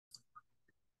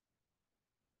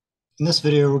In this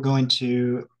video, we're going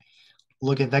to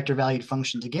look at vector valued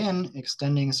functions again,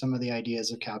 extending some of the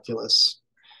ideas of calculus.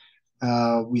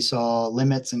 We saw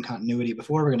limits and continuity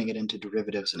before. We're going to get into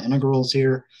derivatives and integrals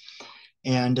here.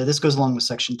 And this goes along with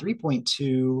section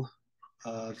 3.2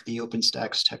 of the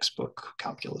OpenStax textbook,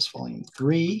 Calculus Volume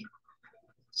 3.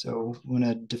 So we're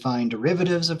going to define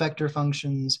derivatives of vector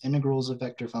functions, integrals of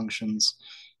vector functions,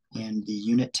 and the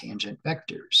unit tangent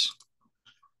vectors.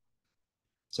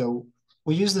 So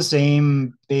we use the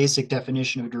same basic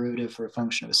definition of a derivative for a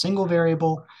function of a single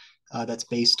variable that's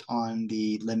based on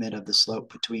the limit of the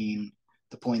slope between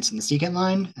the points in the secant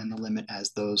line and the limit as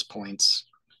those points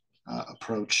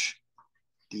approach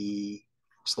the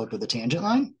slope of the tangent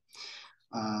line.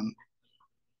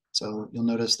 So you'll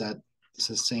notice that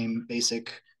this is the same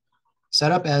basic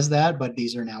setup as that, but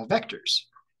these are now vectors.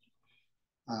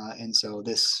 And so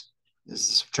this is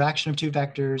the subtraction of two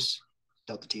vectors.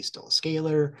 Delta t is still a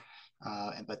scalar,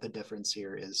 but the difference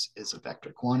here is a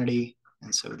vector quantity.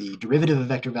 And so the derivative of a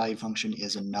vector valued function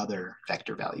is another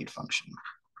vector valued function.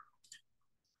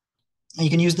 And you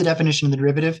can use the definition of the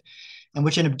derivative, and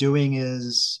what you end up doing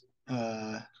is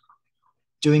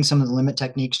doing some of the limit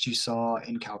techniques you saw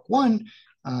in Calc 1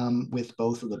 with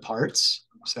both of the parts.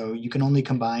 So you can only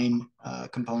combine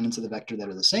components of the vector that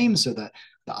are the same, so that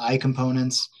the I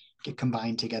components get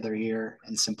combined together here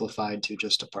and simplified to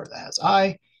just a part that has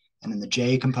I, and then the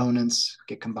J components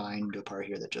get combined to a part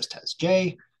here that just has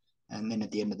J, and then at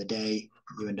the end of the day,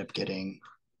 you end up getting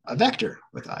a vector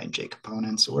with I and J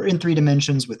components, or in 3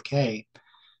 dimensions with K.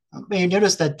 But you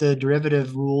notice that the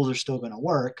derivative rules are still going to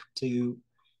work, so you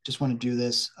just want to do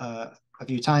this a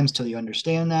few times till you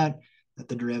understand that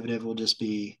the derivative will just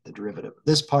be the derivative of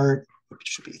this part, which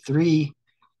should be 3,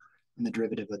 and the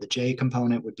derivative of the J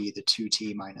component would be the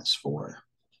 2t minus 4.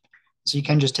 So you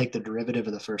can just take the derivative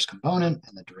of the first component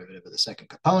and the derivative of the second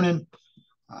component,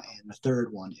 and the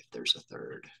third one if there's a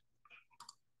third.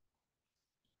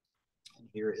 And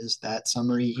here is that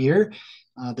summary here.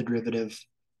 The derivative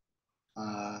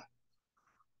of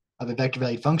a vector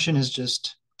valued function is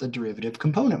just the derivative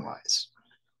component-wise.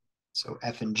 So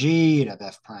f and g, you'd have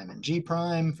f prime and g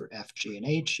prime. For f, g, and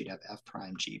h, you'd have f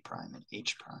prime, g prime, and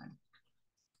h prime.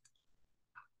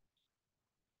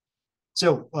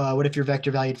 So what if your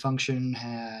vector valued function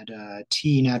had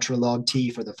t natural log t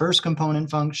for the first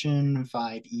component function,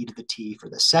 5e to the t for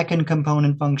the second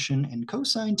component function, and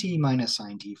cosine t minus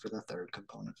sine t for the third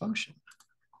component function?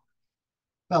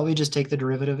 Well, we just take the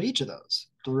derivative of each of those.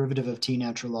 Derivative of t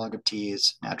natural log of t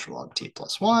is natural log t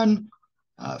plus 1.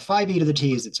 5e to the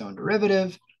t is its own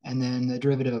derivative, and then the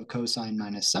derivative of cosine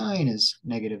minus sine is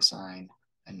negative sine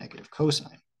and negative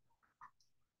cosine.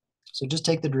 So just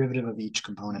take the derivative of each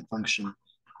component function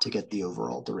to get the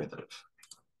overall derivative.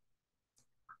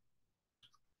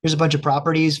 Here's a bunch of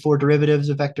properties for derivatives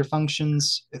of vector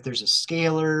functions. If there's a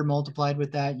scalar multiplied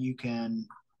with that, you can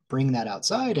bring that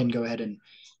outside and go ahead and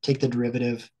take the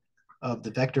derivative of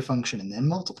the vector function and then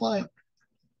multiply.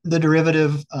 The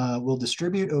derivative will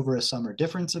distribute over a sum or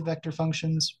difference of vector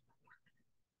functions.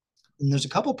 And there's a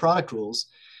couple product rules.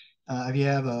 If you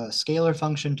have a scalar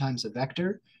function times a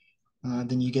vector,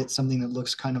 then you get something that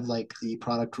looks kind of like the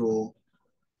product rule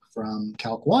from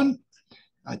Calc 1.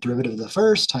 Derivative of the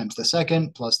first times the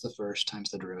second plus the first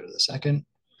times the derivative of the second.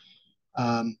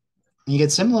 And you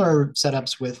get similar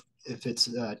setups with if it's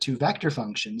two vector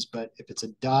functions, but if it's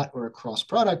a dot or a cross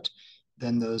product,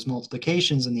 then those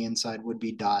multiplications in the inside would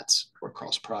be dots or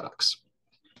cross products.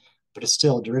 But it's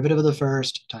still derivative of the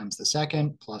first times the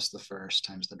second plus the first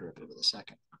times the derivative of the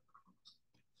second.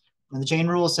 Now the chain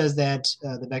rule says that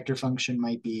the vector function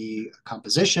might be a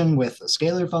composition with a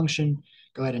scalar function.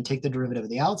 Go ahead and take the derivative of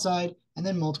the outside and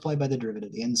then multiply by the derivative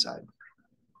of the inside.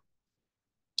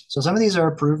 So some of these are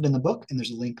proved in the book, and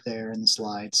there's a link there in the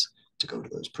slides to go to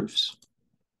those proofs.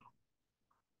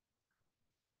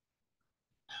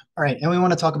 All right, and we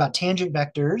want to talk about tangent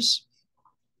vectors.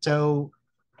 So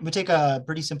we take a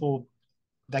pretty simple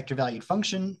vector valued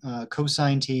function,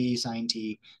 cosine t, sine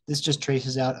t. This just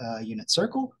traces out a unit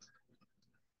circle.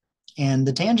 And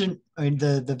the tangent,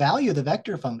 the value of the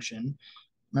vector function,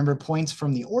 remember, points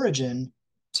from the origin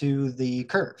to the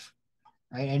curve,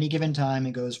 right? Any given time,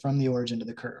 it goes from the origin to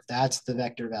the curve. That's the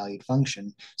vector valued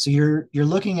function. So you're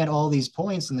looking at all these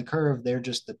points in the curve. They're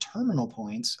just the terminal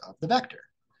points of the vector.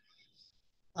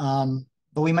 But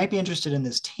we might be interested in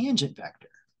this tangent vector,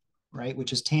 right,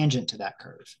 which is tangent to that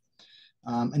curve.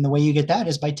 And the way you get that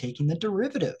is by taking the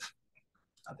derivative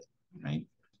of it, right?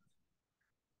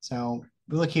 So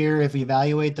we look here, if we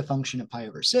evaluate the function at pi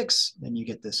over 6, then you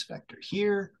get this vector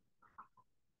here.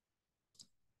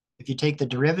 If you take the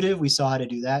derivative, we saw how to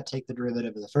do that. Take the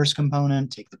derivative of the first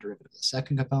component, take the derivative of the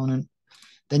second component.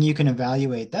 Then you can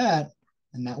evaluate that,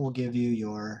 and that will give you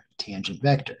your tangent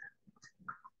vector.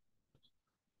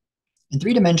 In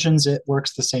 3 dimensions, it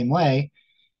works the same way,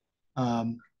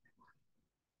 but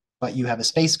you have a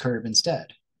space curve instead.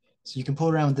 So you can pull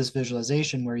around with this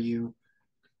visualization where you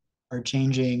are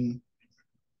changing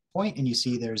point and you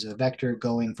see there's a vector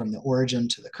going from the origin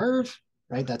to the curve,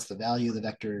 right? That's the value of the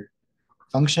vector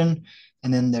function.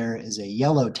 And then there is a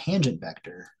yellow tangent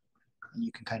vector. And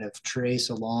you can kind of trace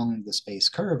along the space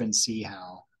curve and see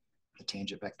how the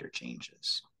tangent vector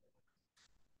changes.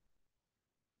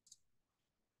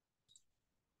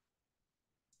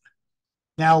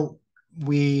 Now,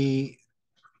 we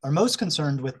are most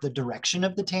concerned with the direction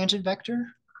of the tangent vector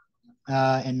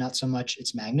and not so much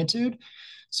its magnitude.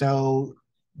 So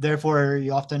therefore,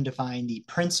 you often define the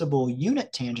principal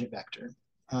unit tangent vector.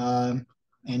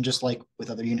 And just like with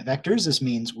other unit vectors, this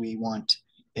means we want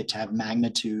it to have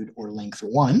magnitude or length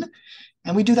 1.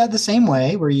 And we do that the same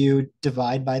way, where you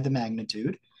divide by the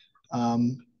magnitude.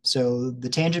 So the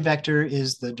tangent vector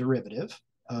is the derivative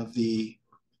of the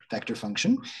vector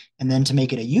function. And then to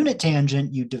make it a unit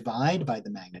tangent, you divide by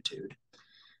the magnitude.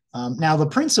 Now, the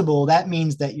principal, that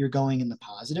means that you're going in the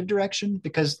positive direction,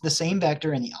 because the same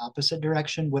vector in the opposite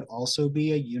direction would also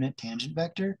be a unit tangent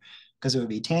vector, because it would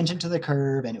be tangent to the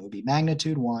curve and it would be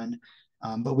magnitude 1.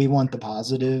 But we want the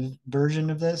positive version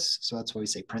of this, so that's why we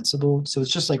say principal. So it's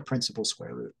just like principal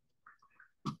square root.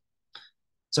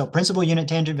 So principal unit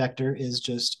tangent vector is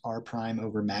just r prime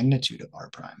over magnitude of r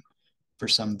prime for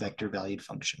some vector valued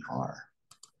function r.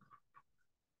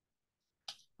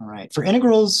 All right, for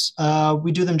integrals,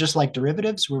 we do them just like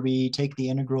derivatives, where we take the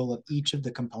integral of each of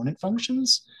the component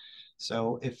functions.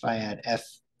 So if I had f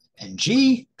and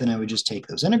g, then I would just take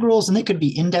those integrals, and they could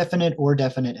be indefinite or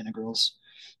definite integrals.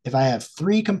 If I have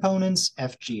 3 components,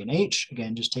 f, g, and h,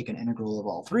 again, just take an integral of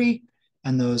all 3,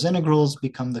 and those integrals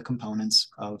become the components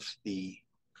of the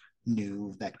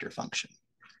new vector function.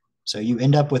 So you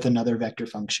end up with another vector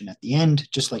function at the end,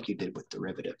 just like you did with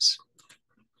derivatives.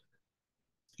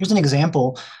 Here's an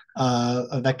example of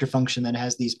a vector function that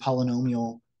has these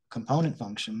polynomial component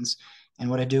functions. And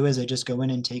what I do is I just go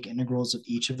in and take integrals of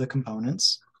each of the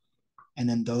components, and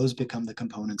then those become the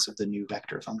components of the new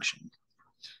vector function.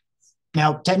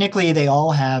 Now, technically, they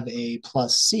all have a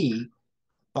plus c,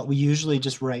 but we usually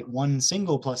just write one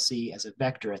single plus c as a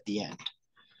vector at the end.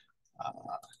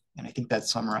 And I think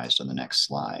that's summarized on the next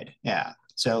slide. Yeah,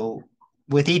 so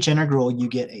with each integral, you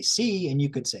get a c, and you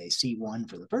could say c1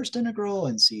 for the first integral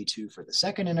and c2 for the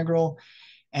second integral.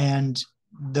 And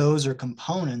those are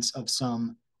components of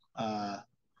some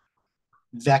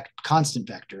constant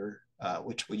vector,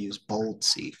 which we use bold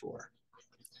c for.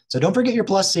 So don't forget your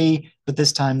plus c, but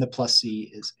this time the plus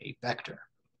c is a vector.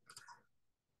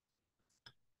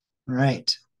 All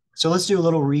right, so let's do a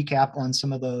little recap on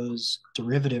some of those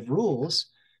derivative rules.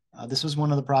 This was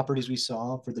one of the properties we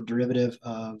saw for the derivative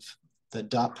of the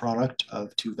dot product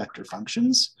of 2 vector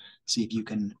functions. See if you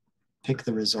can pick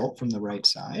the result from the right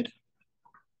side.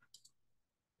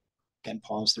 Again,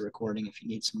 pause the recording if you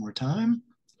need some more time.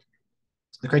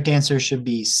 So the correct answer should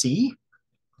be C,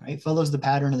 right? Follows the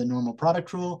pattern of the normal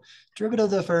product rule. Derivative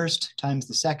of the first times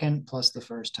the second plus the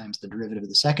first times the derivative of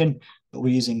the second, but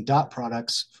we're using dot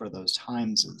products for those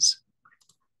timeses.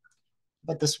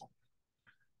 But this one.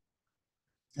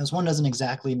 This one doesn't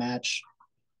exactly match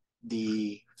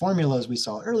the formulas we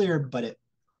saw earlier, but it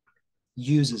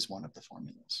uses one of the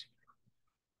formulas.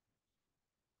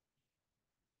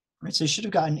 All right, so you should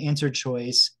have gotten answer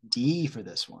choice D for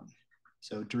this one.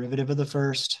 So derivative of the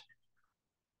first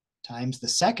times the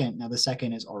second. Now the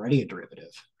second is already a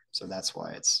derivative, so that's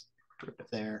why it's derivative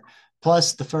there.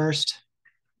 Plus the first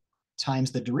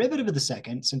times the derivative of the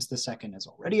second. Since the second is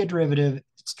already a derivative,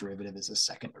 its derivative is a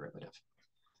second derivative.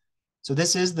 So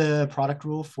this is the product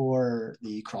rule for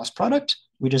the cross product.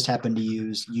 We just happen to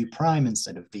use u prime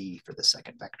instead of v for the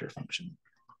second vector function.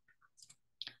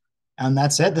 And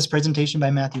that's it. This presentation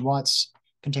by Matthew Watts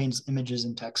contains images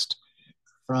and text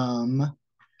from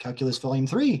Calculus Volume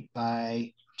 3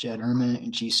 by Jed Ehrman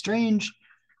and G. Strange,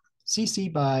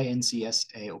 CC by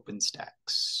NCSA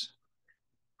OpenStax.